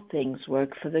 all things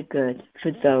work for the good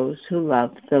for those who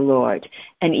love the Lord.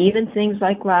 And even things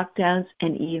like lockdowns,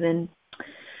 and even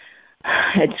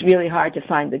it's really hard to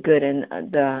find the good in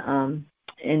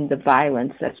the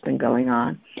violence that's been going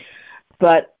on.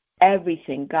 But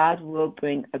everything, God will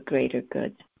bring a greater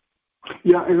good.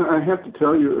 Yeah, and I have to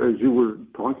tell you, as you were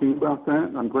talking about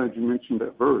that, I'm glad you mentioned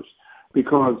that verse,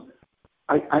 because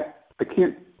I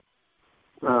can't,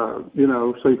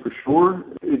 say for sure.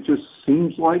 It just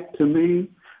seems like to me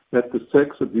that the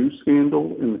sex abuse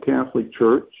scandal in the Catholic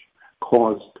Church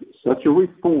caused such a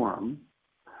reform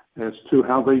as to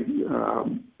how they,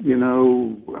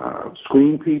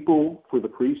 screen people for the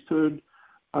priesthood.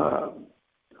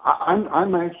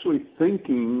 I'm actually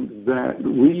thinking that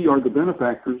we are the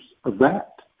benefactors of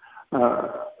that,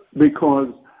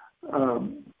 because,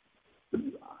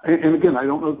 and again, I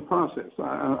don't know the process.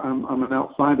 I'm an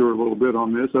outsider a little bit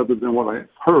on this, other than what I've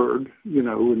heard, in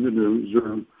the news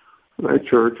or at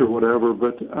church or whatever.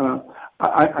 But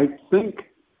I think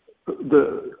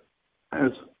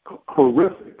as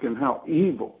horrific and how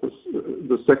evil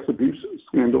the sex abuse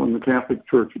scandal in the Catholic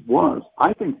Church was,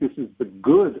 I think this is the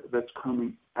good that's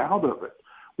coming out of it.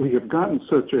 We have gotten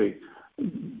such a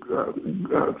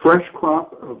fresh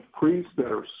crop of priests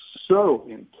that are so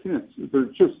intense.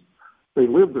 They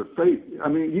live their faith. I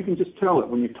mean, you can just tell it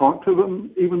when you talk to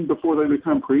them, even before they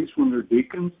become priests, when they're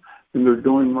deacons and they're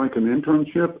doing like an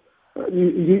internship.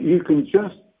 You can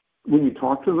just, when you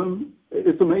talk to them,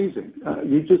 it's amazing.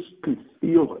 You just can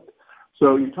feel it.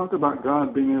 So you talk about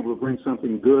God being able to bring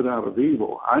something good out of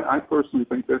evil. I personally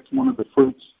think that's one of the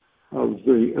fruits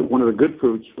one of the good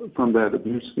fruits from that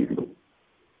abuse scandal.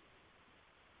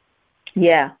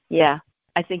 Yeah.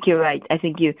 I think you're right. I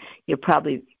think you're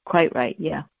probably quite right.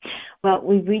 Yeah. Well,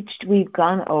 we've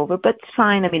gone over, but it's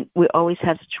fine. I mean, we always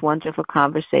have such wonderful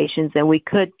conversations, and we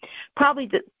could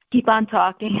probably keep on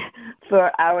talking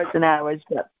for hours and hours,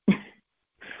 but.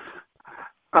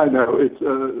 I know it's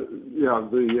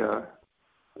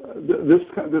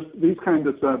these kind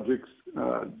of subjects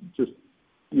just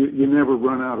you never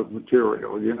run out of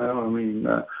material. I mean,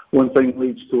 one thing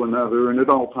leads to another, and it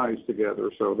all ties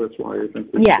together. So that's why I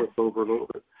think we flip over a little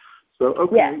bit. So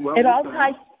okay, yeah, well, it all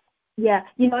ties. Yeah,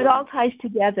 it all ties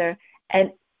together,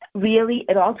 and really,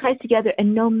 it all ties together.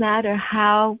 And no matter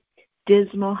how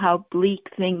dismal, how bleak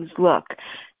things look,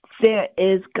 there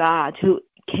is God who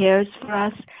cares for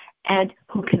us and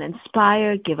who can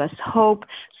inspire, give us hope.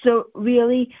 So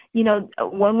really,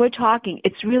 when we're talking,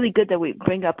 it's really good that we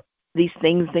bring up these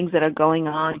things that are going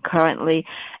on currently,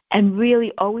 and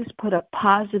really always put a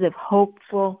positive,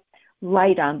 hopeful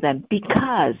light on them,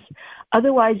 because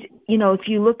otherwise, if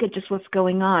you look at just what's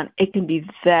going on, it can be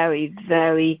very,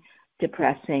 very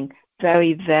depressing,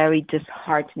 very, very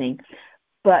disheartening.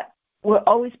 But we're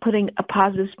always putting a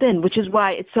positive spin, which is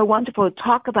why it's so wonderful to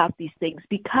talk about these things,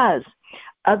 because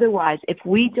otherwise, if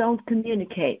we don't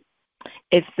communicate,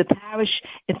 if the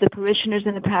parishioners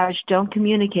in the parish don't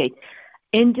communicate,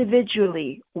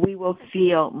 individually, we will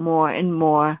feel more and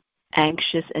more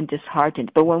anxious and disheartened.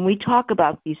 But when we talk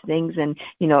about these things, and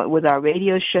with our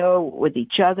radio show, with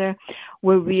each other,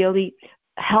 we're really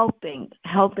helping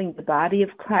the body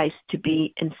of Christ to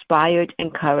be inspired,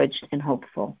 encouraged, and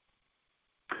hopeful.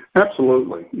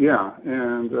 Absolutely, yeah.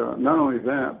 And not only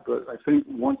that, but I think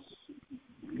once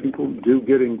people do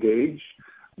get engaged,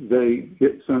 they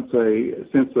get a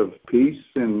sense of peace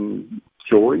and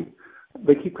joy.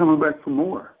 They keep coming back for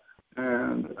more.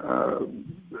 And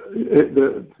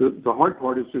the hard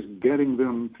part is just getting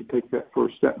them to take that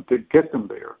first step, to get them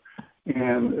there,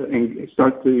 and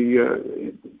start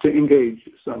to engage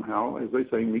somehow, as they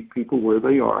say, meet people where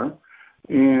they are,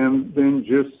 and then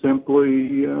just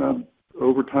simply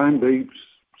over time they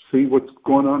see what's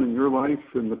going on in your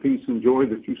life and the peace and joy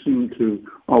that you seem to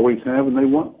always have, and they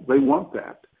want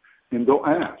that. And they'll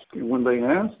ask. And when they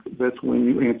ask, that's when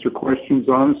you answer questions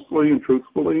honestly and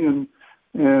truthfully, and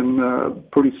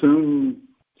and pretty soon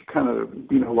kind of,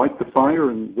 light the fire,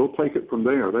 and we'll take it from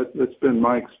there. That's been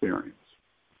my experience.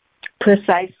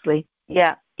 Precisely.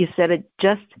 Yeah, you said it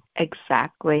just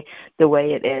exactly the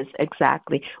way it is.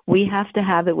 Exactly. We have to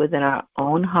have it within our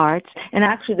own hearts. And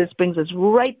actually, this brings us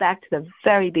right back to the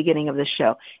very beginning of the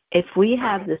show. If we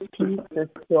have this peace, this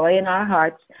joy in our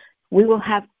hearts, we will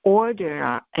have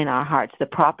order in our hearts, the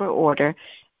proper order,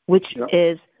 which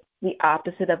is the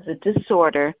opposite of the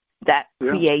disorder that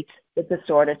creates the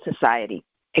disordered society.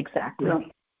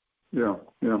 Exactly. Yeah.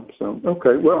 So,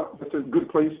 okay. Well, that's a good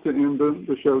place to end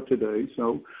the show today.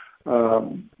 So,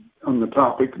 on the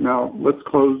topic, now let's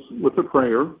close with a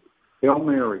prayer. Hail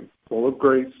Mary, full of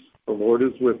grace, the Lord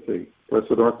is with thee.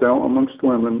 Blessed art thou amongst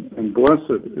women, and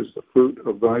blessed is the fruit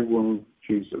of thy womb,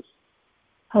 Jesus.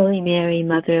 Holy Mary,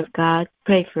 Mother of God,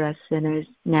 pray for us sinners,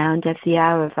 now and at the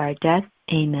hour of our death.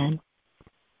 Amen.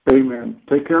 Amen.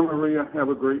 Take care, Maria. Have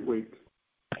a great week.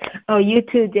 Oh, you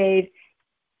too, Dave.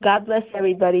 God bless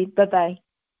everybody. Bye-bye.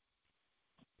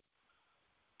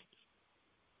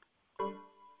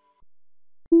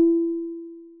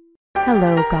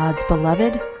 Hello, God's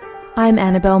beloved. I'm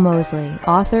Annabelle Mosley,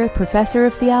 author, professor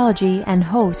of theology, and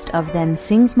host of Then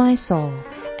Sings My Soul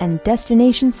and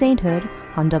Destination Sainthood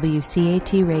on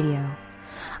WCAT Radio.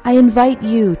 I invite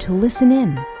you to listen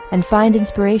in and find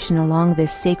inspiration along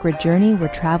this sacred journey we're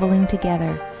traveling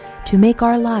together to make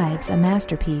our lives a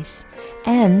masterpiece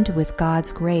and, with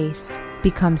God's grace,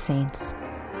 become saints.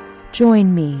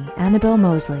 Join me, Annabelle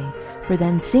Mosley, for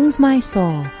Then Sings My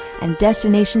Soul and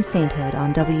Destination Sainthood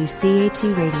on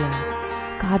WCAT Radio.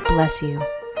 God bless you.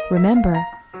 Remember,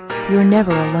 you're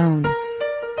never alone.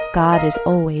 God is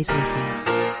always with you.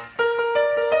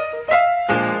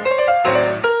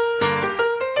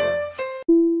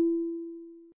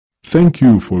 Thank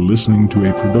you for listening to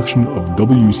a production of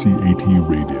WCAT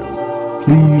Radio.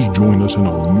 Please join us in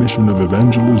our mission of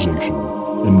evangelization.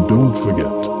 And don't forget,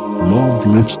 love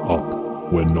lifts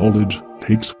up where knowledge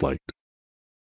takes flight.